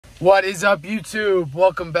What is up, YouTube?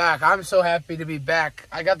 Welcome back. I'm so happy to be back.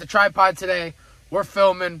 I got the tripod today. We're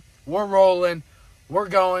filming. We're rolling. We're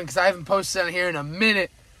going because I haven't posted on here in a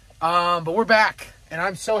minute. But we're back, and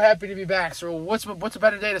I'm so happy to be back. So what's a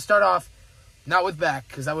better day to start off? Not with back,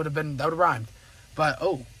 because that would have rhymed. But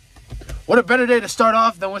what a better day to start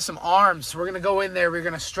off than with some arms. So we're gonna go in there. We're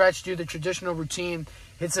gonna stretch, do the traditional routine,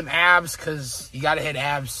 hit some abs because you gotta hit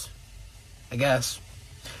abs, I guess.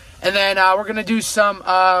 And then we're going to do some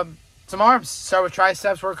arms. Start with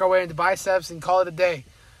triceps, work our way into biceps, and call it a day.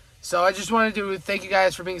 So I just wanted to thank you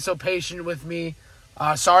guys for being so patient with me.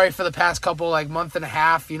 Sorry for the past couple, month and a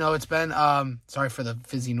half. You know, it's been, sorry for the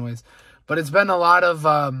fizzy noise. But it's been a lot of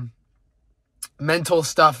mental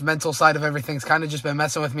stuff, mental side of everything's kind of just been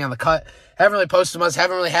messing with me on the cut. Haven't really posted much,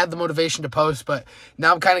 haven't really had the motivation to post, but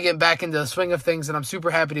now I'm kind of getting back into the swing of things, and I'm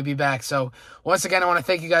super happy to be back. So once again, I want to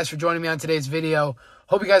thank you guys for joining me on today's video.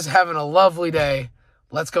 Hope you guys are having a lovely day.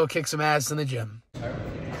 Let's go kick some ass in the gym.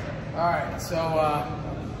 Alright, so I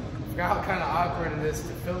forgot how kind of awkward it is to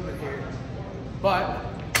film it here, but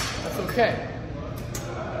that's okay.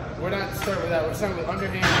 We're not starting with that. We're starting with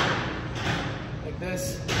underhand, like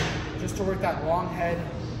this, just to work that long head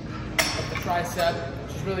of the tricep.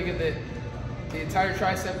 Just really get the entire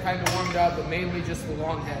tricep kind of warmed up, but mainly just the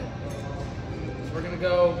long head. So we're gonna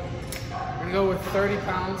go with 30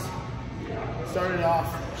 pounds. Started off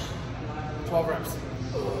 12 reps.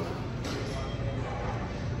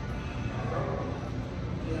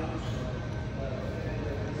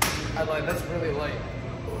 I lied, that's really light.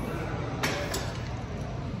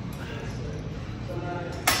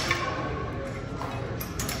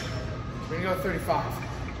 We're gonna go 35.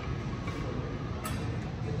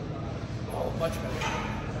 Oh, much better.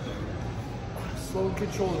 Slow and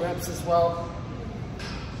controlled reps as well.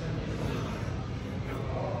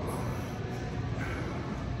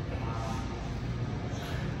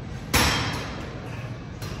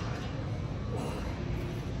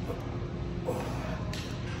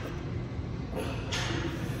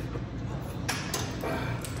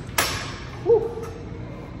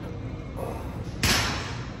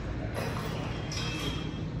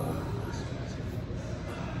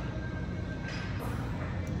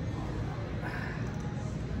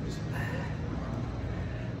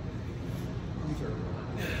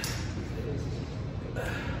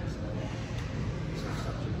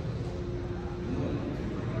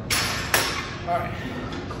 Alright,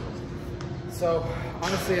 so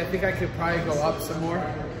honestly I think I could probably go up some more,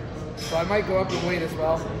 so I might go up in weight as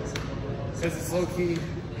well, because it's low-key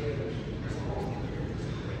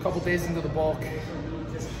a couple days into the bulk. I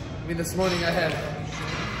mean, this morning I had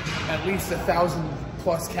at least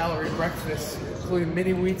 1,000+ calorie breakfast, including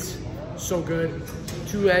mini wheats, so good,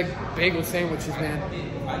 2 egg bagel sandwiches, man.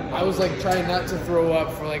 I was trying not to throw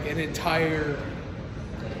up for an entire,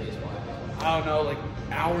 I don't know,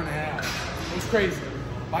 hour and a half. It was crazy.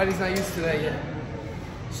 Body's not used to that yet.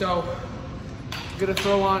 So, I'm gonna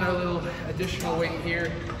throw on a little additional weight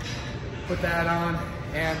here. Put that on,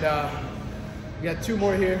 and we got 2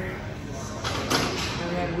 more here.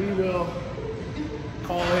 And then we will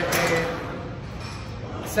call it a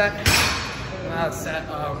set, not a set,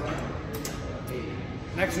 an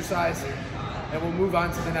exercise, and we'll move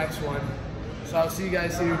on to the next one. So I'll see you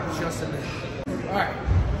guys here in just a minute. All right,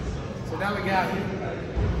 so now we got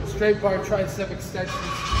straight bar tricep extensions.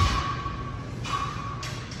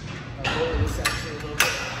 I'll lower this actually a little bit.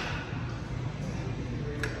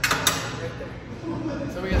 Right there.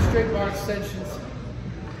 So we got straight bar extensions.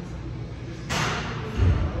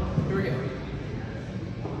 Here we go.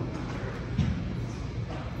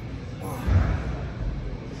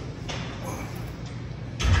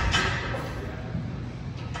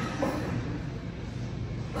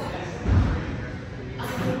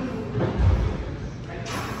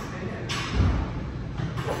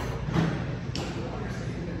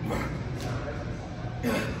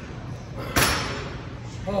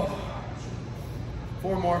 Oh,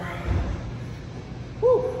 4 more.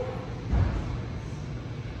 Woo.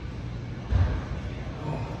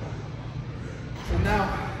 So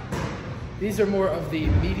now, these are more of the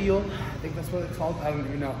medial, I think that's what it's called, I don't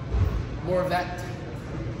even know. More of that,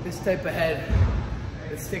 this type of head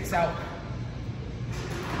that sticks out.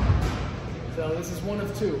 So this is 1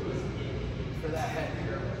 of 2 for that head.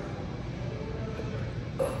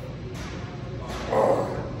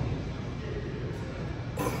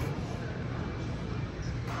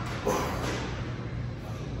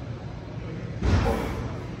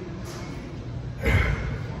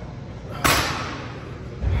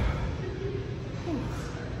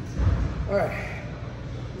 All right,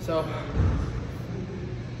 so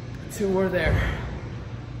 2 more there.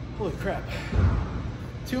 Holy crap.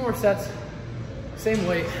 2 more sets, same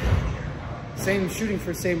weight, same shooting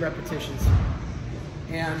for same repetitions.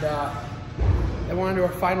 And then we're on to our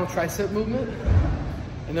final tricep movement.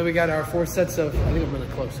 And then we got our 4 sets of, I think I'm really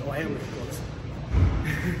close. Oh, I am really close.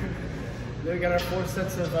 Then we got our 4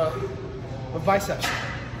 sets of biceps.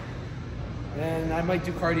 And I might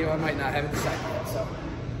do cardio, I might not, I haven't decided yet. So,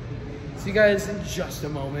 see you guys in just a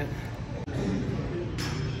moment.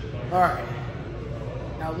 All right,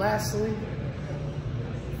 now lastly,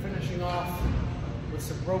 finishing off with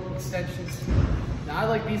some rope extensions. Now I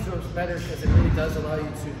like these ropes better because it really does allow you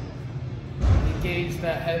to engage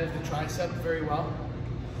that head of the tricep very well.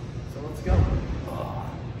 So let's go.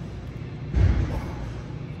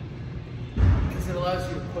 Because it allows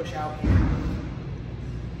you to push out here.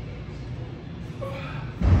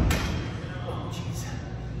 Oh, jeez.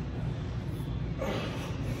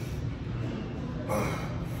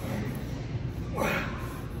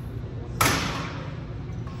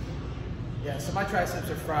 Yeah, so my triceps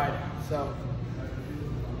are fried, so.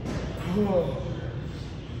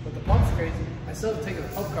 But the pump's crazy. I still haven't taken the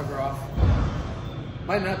pump cover off.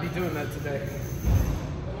 Might not be doing that today.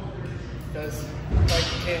 Because I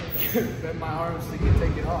can't bend my arms to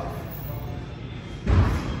take it off.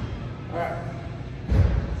 All right.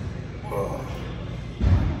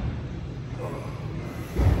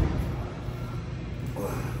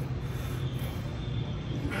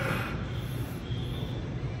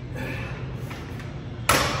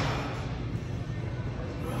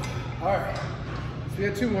 All right, so we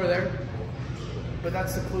got 2 more there, but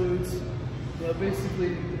that includes,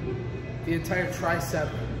 basically the entire tricep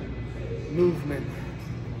movement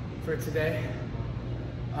for today.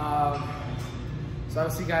 So I'll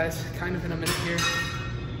see you guys kind of in a minute here.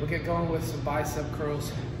 We'll get going with some bicep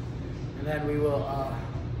curls, and then we will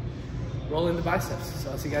roll into biceps. So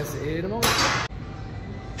I'll see you guys in a moment. All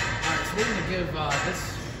right, so we're gonna give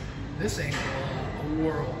this angle a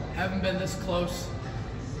whirl. Haven't been this close.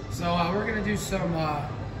 So we're gonna do some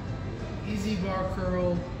easy bar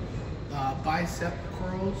curl, bicep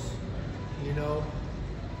curls,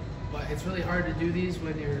 but it's really hard to do these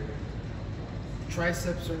when your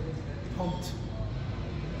triceps are pumped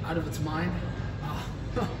out of its mind.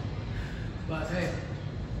 But hey,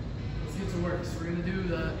 let's get to work. So we're gonna do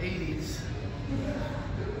the 80s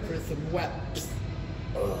for some wet.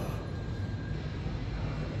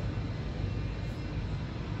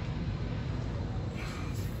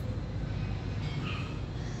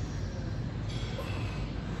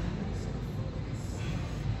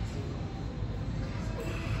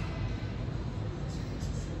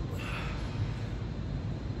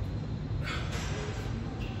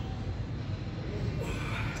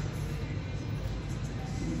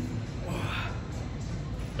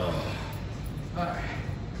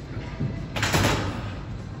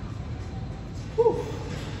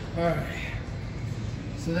 Alright,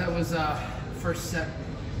 so that was first set.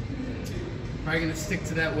 Probably gonna stick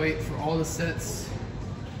to that weight for all the sets.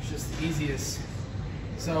 It's just the easiest.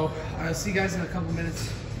 So I'll see you guys in a couple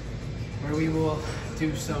minutes where we will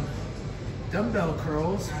do some dumbbell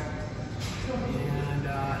curls, and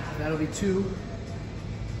that'll be 2.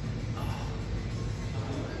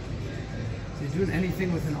 So doing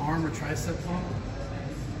anything with an arm or tricep pump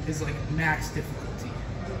is like max difficulty.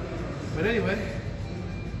 But anyway,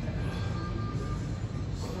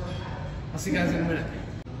 I'll see you guys in a minute.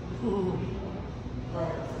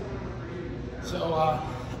 Alright. So,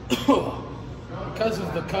 because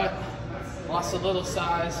of the cut, lost a little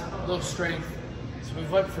size, a little strength. So we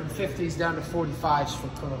went from 50s down to 45s for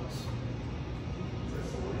curls.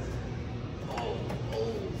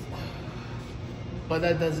 But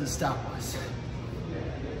that doesn't stop us.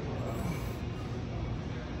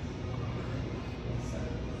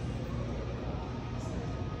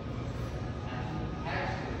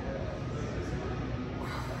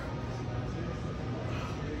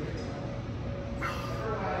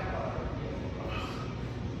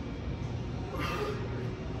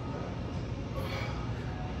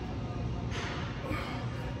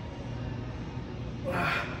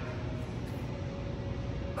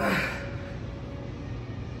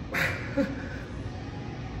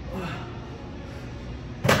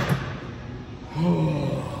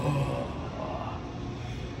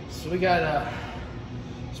 So we got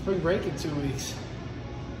spring break in 2 weeks.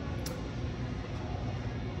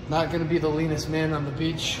 Not gonna be the leanest man on the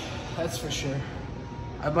beach, that's for sure.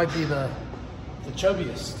 I might be the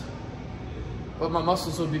chubbiest, but my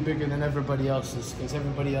muscles will be bigger than everybody else's because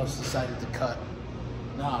everybody else decided to cut.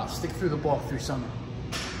 Nah, stick through the ball through summer.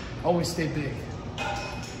 Always stay big.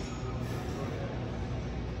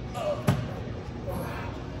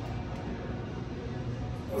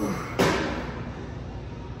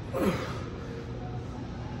 Alright,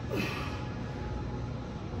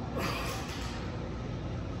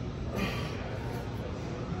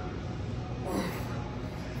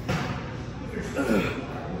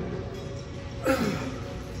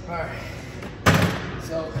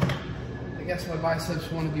 so I guess my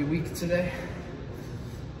biceps want to be weak today.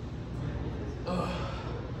 So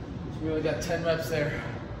we only got 10 reps there.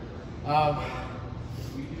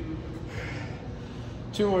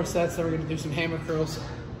 2 more sets, then we're gonna do some hammer curls.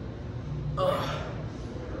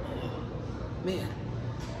 Man.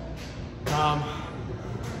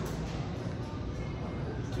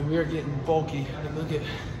 Dude, we are getting bulky. And look at.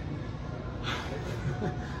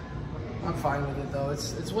 I'm fine with it though.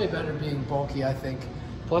 It's way better being bulky, I think.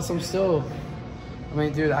 Plus, I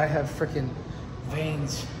mean, dude, I have freaking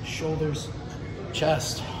veins, shoulders,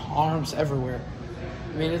 chest, arms, everywhere.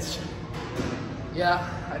 I mean, yeah,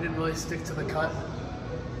 I didn't really stick to the cut,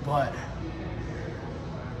 but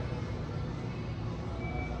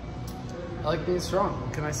I like being strong,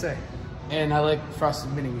 what can I say? And I like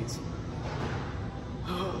frosted mini wheats.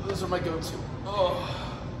 Those are my go-to.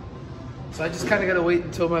 So I just kind of gotta wait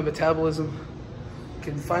until my metabolism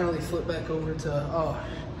can finally flip back over to,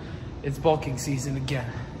 it's bulking season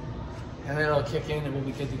again. And then it'll kick in and we'll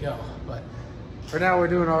be good to go. But for now, we're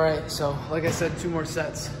doing all right. So like I said, 2 more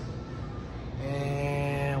sets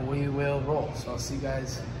and we will roll. So I'll see you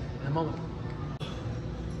guys in a moment.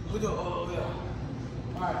 All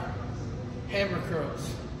right, hammer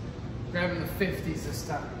curls. Grabbing the 50s this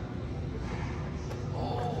time.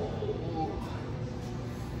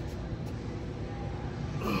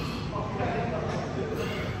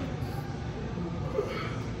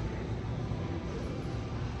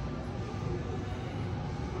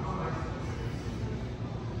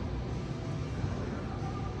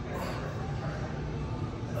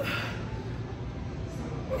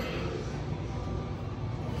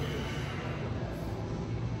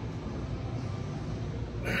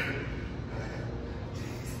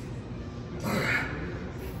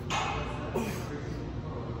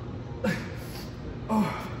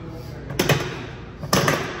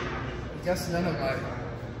 I guess none of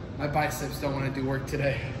my biceps don't want to do work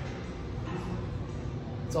today.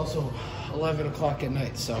 It's also 11 o'clock at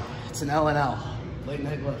night, so it's an L&L, late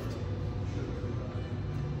night lift.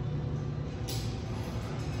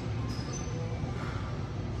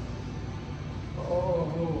 All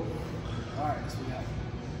right, so we got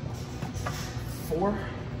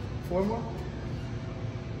 4 more,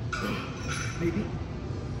 maybe.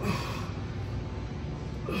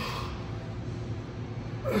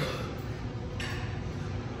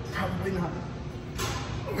 Probably not.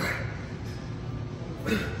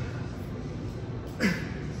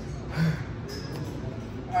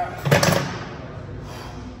 Alright.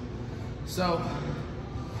 So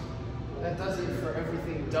that does it for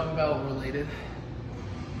everything dumbbell related.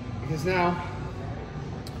 Because now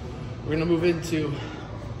we're gonna move into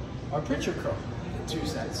our preacher curl in 2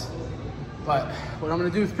 sets. But what I'm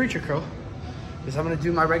gonna do with preacher curl is I'm gonna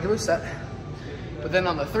do my regular set, but then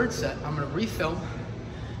on the 3rd set, I'm gonna refilm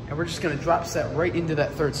and we're just gonna drop set right into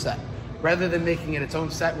that 3rd set. Rather than making it its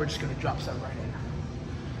own set, we're just gonna drop set right in.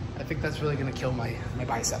 I think that's really gonna kill my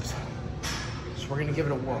biceps. So we're gonna give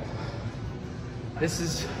it a whirl. This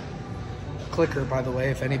is a clicker, by the way,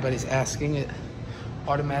 if anybody's asking. It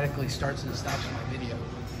automatically starts and stops my video.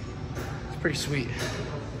 It's pretty sweet.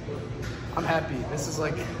 I'm happy. This is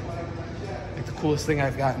like the coolest thing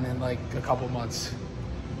I've gotten in like a couple months,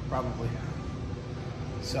 probably.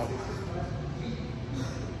 So,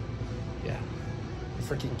 yeah, the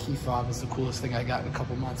freaking key fob is the coolest thing I got in a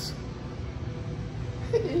couple months.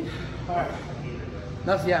 All right,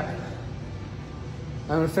 enough yapping.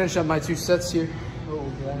 I'm gonna finish up my 2 sets here. Oh,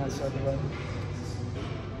 did I not start the button?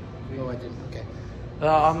 Oh, I didn't, okay.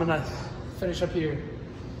 I'm gonna finish up here.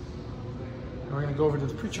 And we're gonna go over to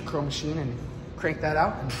the preacher curl machine and crank that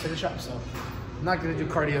out and finish up. So I'm not gonna do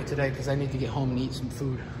cardio today because I need to get home and eat some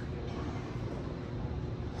food.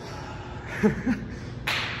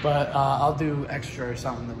 But I'll do extra or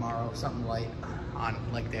something tomorrow, something light on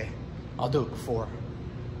leg day. I'll do it before.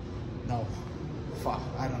 No, fuck,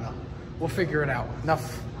 I don't know. We'll figure it out.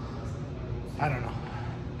 Enough, I don't know.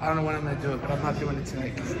 I don't know when I'm gonna do it, but I'm not doing it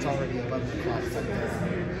tonight because it's already 11 o'clock.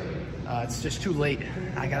 It's just too late.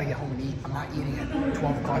 I gotta get home and eat. I'm not eating at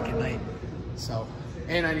 12 o'clock at night. So,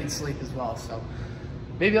 and I need sleep as well. So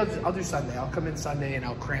maybe I'll do Sunday. I'll come in Sunday and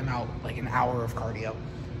I'll cram out like an hour of cardio.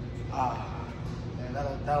 And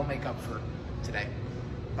that'll make up for today.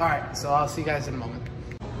 All right, so I'll see you guys in a moment.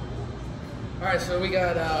 All right, so we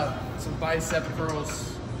got some bicep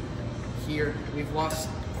curls here. We've lost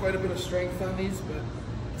quite a bit of strength on these, but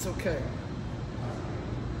it's okay.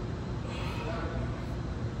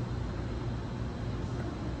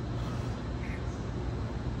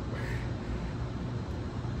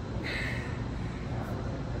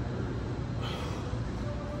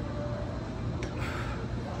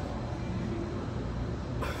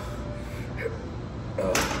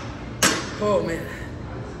 Oh man,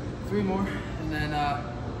 3 more, and then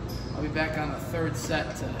I'll be back on the 3rd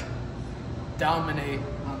set to dominate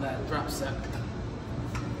on that drop set.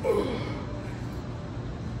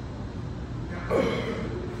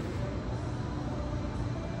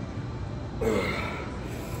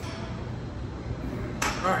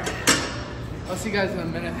 Alright, I'll see you guys in a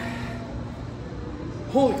minute.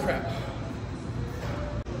 Holy crap.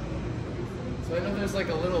 So I know there's like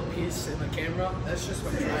a little piece in the camera. That's just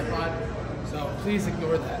my tripod. So please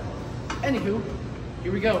ignore that. Anywho,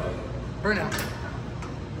 here we go. Burnout.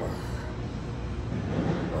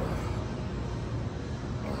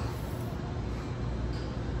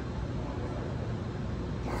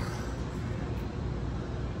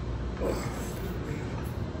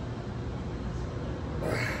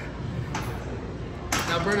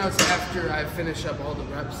 Now burnout's after I finish up all the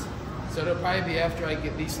reps. So it'll probably be after I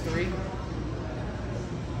get these 3.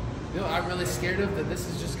 You know, I'm really scared of that this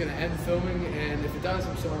is just gonna end filming, and if it does,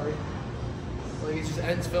 I'm sorry. Like it just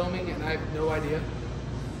ends filming and I have no idea.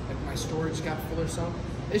 Like my storage got full or something.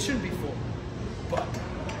 It shouldn't be full, but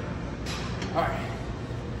all right,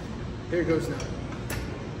 here it goes now.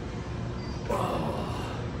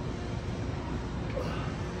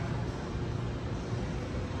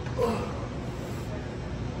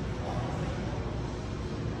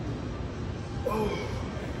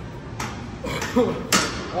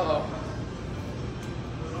 Uh-oh.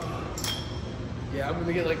 Yeah, I'm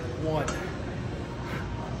gonna get like 1.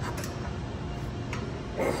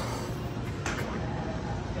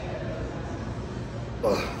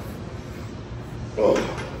 Oh.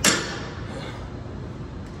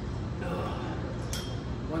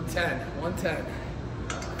 110, 110.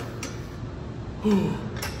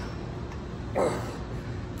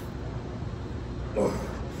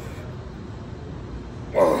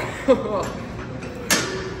 Oh.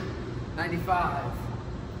 95.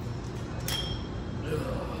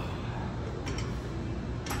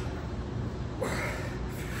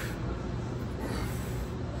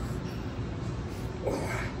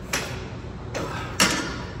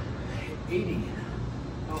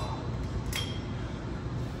 Oh.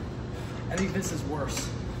 I think this is worse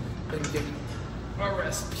than getting a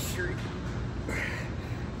rest period.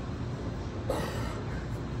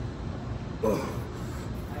 Oh.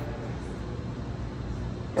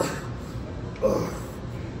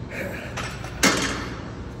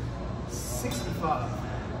 65.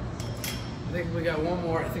 I think we got 1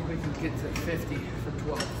 more. I think we can get to 50 for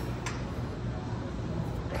 12.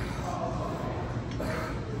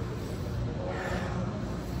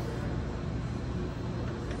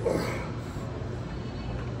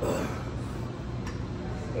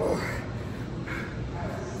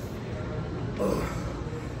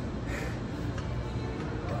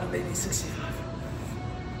 Maybe 65.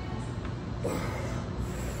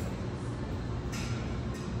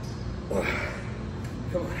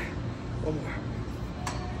 Come on, 1 more.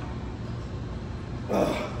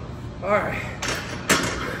 All right.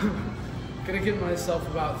 Gonna give myself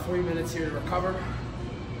about 3 minutes here to recover,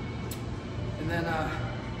 and then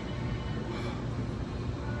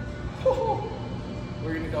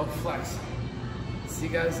we're gonna go flex. See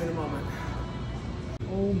you guys in a moment.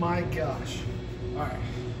 Oh my gosh. All right.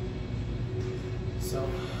 So,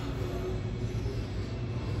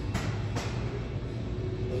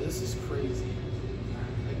 this is crazy.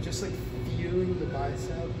 Like just like feeling the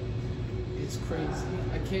bicep is crazy.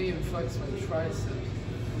 I can't even flex my tricep.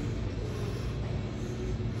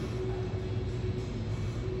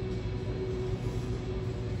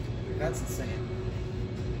 That's insane.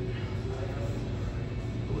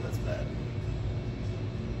 Oh, that's bad.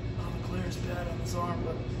 Oh, the glare is bad on this arm,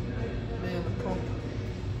 but man, the pump.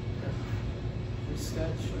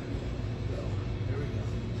 Sketch. There we go.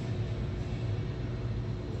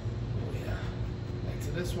 Oh yeah. Back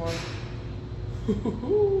to this one.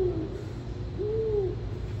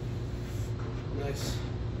 Nice.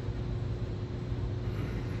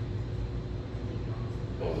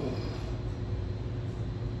 Oh.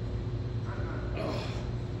 Oh.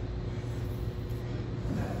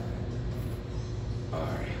 All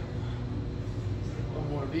right. 1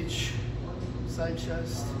 more of each. Side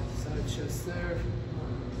chest there,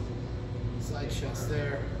 side chest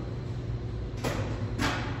there,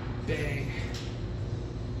 bang,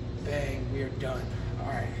 bang, we are done. All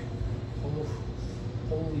right, oh,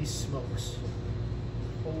 holy smokes,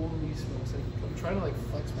 holy smokes. I'm trying to like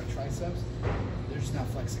flex my triceps, they're just not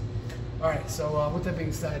flexing. All right, so with that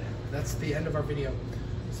being said, that's the end of our video.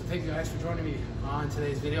 So thank you guys for joining me on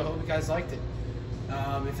today's video. Hope you guys liked it.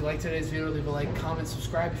 If you liked today's video, leave a like, comment,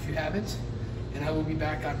 subscribe if you haven't. And I will be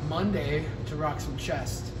back on Monday to rock some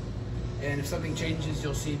chest. And if something changes,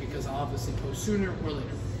 you'll see, because I'll obviously post sooner or later.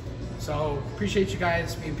 So appreciate you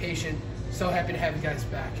guys being patient. So happy to have you guys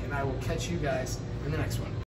back, and I will catch you guys in the next one.